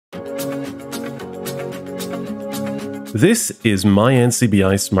This is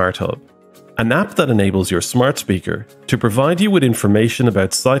myNCBI Smart Hub, an app that enables your smart speaker to provide you with information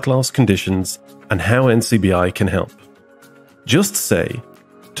about sight loss conditions and how NCBI can help. Just say,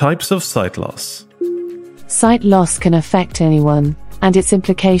 types of sight loss. Sight loss can affect anyone, and its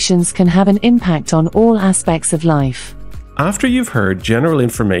implications can have an impact on all aspects of life. After you've heard general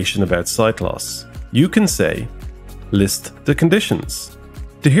information about sight loss, you can say, list the conditions.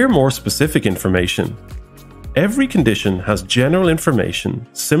 To hear more specific information, every condition has general information,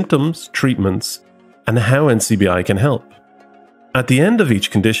 symptoms, treatments, and how NCBI can help. At the end of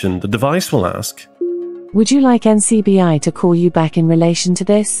each condition, the device will ask, would you like NCBI to call you back in relation to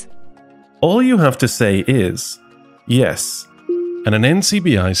this? All you have to say is, yes, and an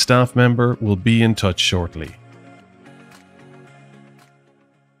NCBI staff member will be in touch shortly.